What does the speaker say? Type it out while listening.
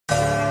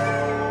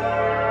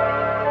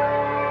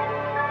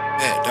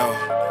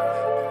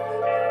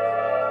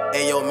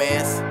your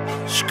mans.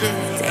 Skirt.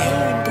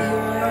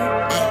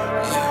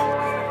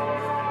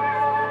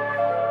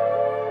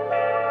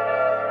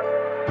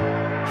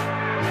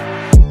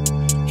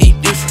 He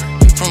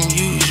different from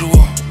usual.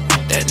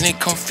 That nigga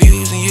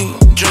confusing you.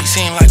 Drake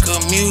seem like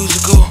a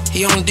musical.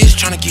 He on this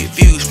tryna get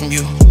views from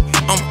you.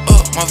 I'm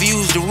up, my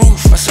views the roof.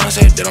 My son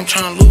said that I'm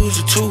tryna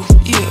lose it too.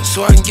 Yeah,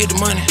 so I can get the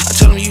money. I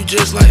tell him you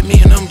just like me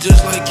and I'm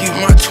just like you,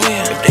 my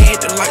twin. If they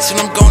hit the lights and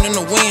I'm gone in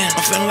the wind,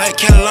 I'm feeling like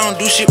Cali, I don't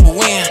do shit but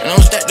win. And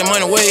I'm stack the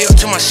money way up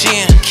to my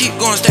shin. Keep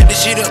going, stack the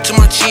shit up to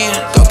my chin.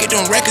 Go get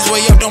them records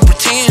way up, don't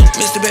pretend.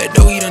 Mr. Bad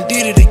Doe, he done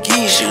did it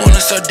again. She wanna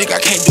suck dick,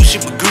 I can't do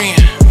shit but grin.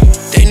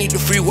 They need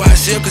the free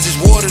YSL cause it's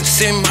water.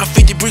 Send me my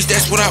 50 bricks,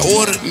 that's what I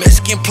ordered.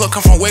 Mexican plug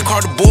come from way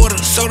across the border.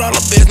 Sold all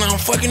the beds, now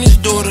I'm fucking his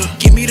daughter.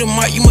 Give me the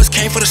mic, you must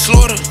came for the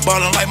slaughter.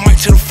 Ballin' like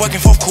Mike to the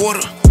fucking fourth quarter.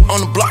 On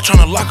the block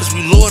tryna lock us,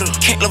 we lord her.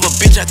 Can't love a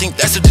bitch, I think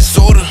that's a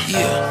disorder.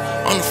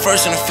 Yeah, on the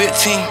 1st and the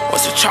 15th.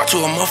 What's a chop to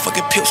a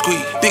motherfucking pimp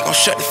squeak? Big gon'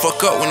 shut the fuck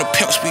up when the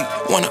pimp speak.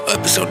 Wanna up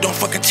it, so don't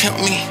fucking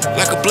tempt me.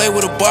 Like a blade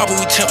with a barber,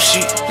 we tempt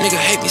shit.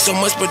 Nigga hate me so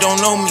much but don't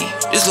know me.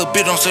 This little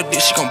bitch on so dick,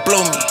 she gon'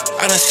 blow me.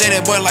 I done say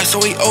that boy like so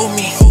he owe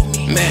me.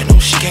 Mad no,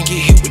 she can't get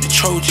hit with the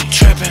Trojan.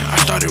 Trapping, I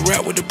started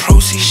rap with the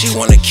proceeds. She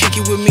wanna kick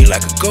it with me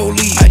like a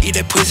goalie. I eat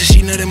that pussy,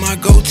 she nut in my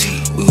goatee.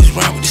 We was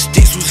round with the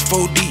sticks, we was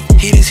 4 deep.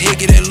 Hit his head,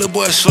 get that little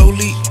boy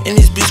slowly. And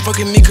this bitch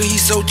fucking me cause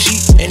he so cheap.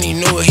 And he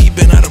know it, he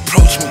been out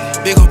approach me.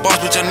 Big ol' boss,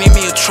 bitch, I need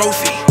me a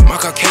trophy. My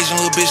Caucasian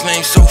little bitch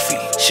named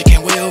Sophie. She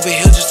came way over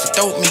here just to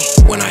throat me.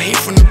 When I hit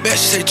from the back,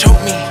 she say choke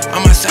me.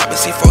 I'm outside but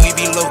C4, he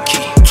be low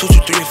key. 2,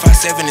 2, 3,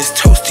 5, 7 is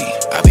toasty.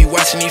 I be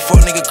watching these fuck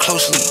nigga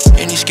closely.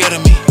 And he scared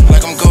of me,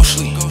 like I'm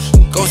ghostly.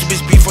 Ghost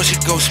bitch before she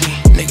ghost me.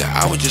 Nigga,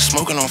 I was just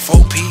smoking on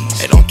 4Ps.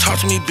 Hey, don't talk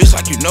to me, bitch,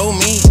 like you know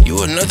me.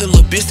 You another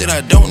little bitch that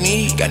I don't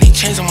need. Got these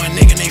chains on my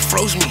neck and they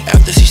froze me.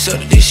 After she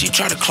sucked this, she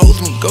tried to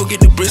close me. Go get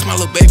the bricks, my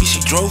little baby,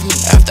 she drove me.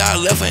 After I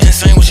left her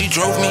insane when she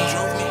drove me.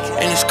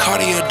 And this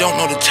Cartier don't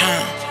know the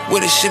time.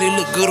 With this shit, it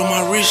look good on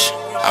my wrist.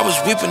 I was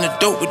whipping the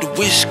dope with the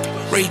whisk.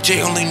 Ray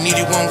J only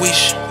needed one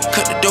wish.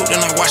 Cut the dope, then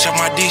I wash out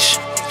my dish.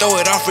 Throw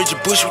it off Richard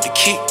Bush with the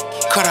kick.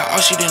 Cut her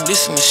out, she didn't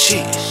listen to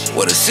shit.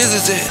 Where the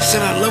scissors at? Said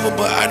I love her,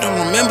 but I don't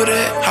remember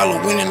that.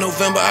 Halloween in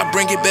November, I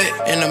bring it back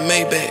in the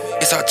Maybach.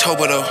 It's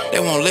October though. They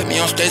won't let me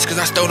on stage cause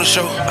I stole the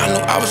show. I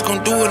knew I was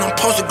gonna do it, I'm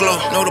posted glow.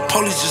 No, the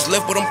police just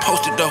left, but I'm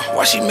posted though.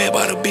 Why she mad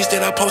by the bitch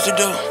that I posted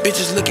though?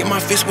 Bitches look at my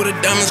fist where the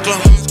diamonds glow.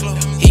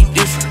 He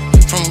different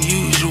from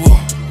usual.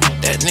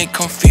 That nigga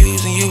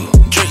confusing you.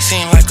 Drake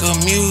seem like a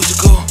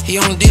musical. He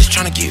on this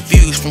tryna get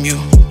views from you.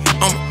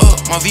 I'm up,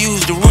 my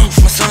views the roof.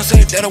 My son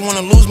said that I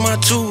wanna lose my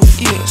tooth.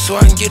 Yeah, so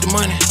I can get the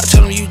money. I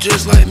tell him you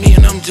just like me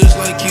and I'm just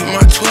like you,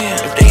 my twin.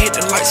 If they hit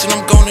the lights and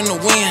I'm gone in the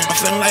wind, I'm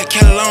feeling like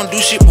Cali, I don't do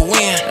shit but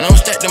win. And I'm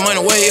stack the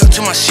money way up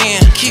to my shin.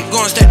 Keep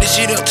going, stack the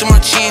shit up to my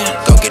chin.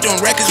 Go get them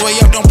records way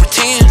up, don't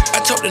pretend. I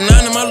told the 9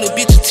 and my little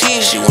bitch a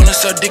 10. She wanna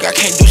suck dick, I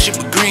can't do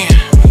shit but grin.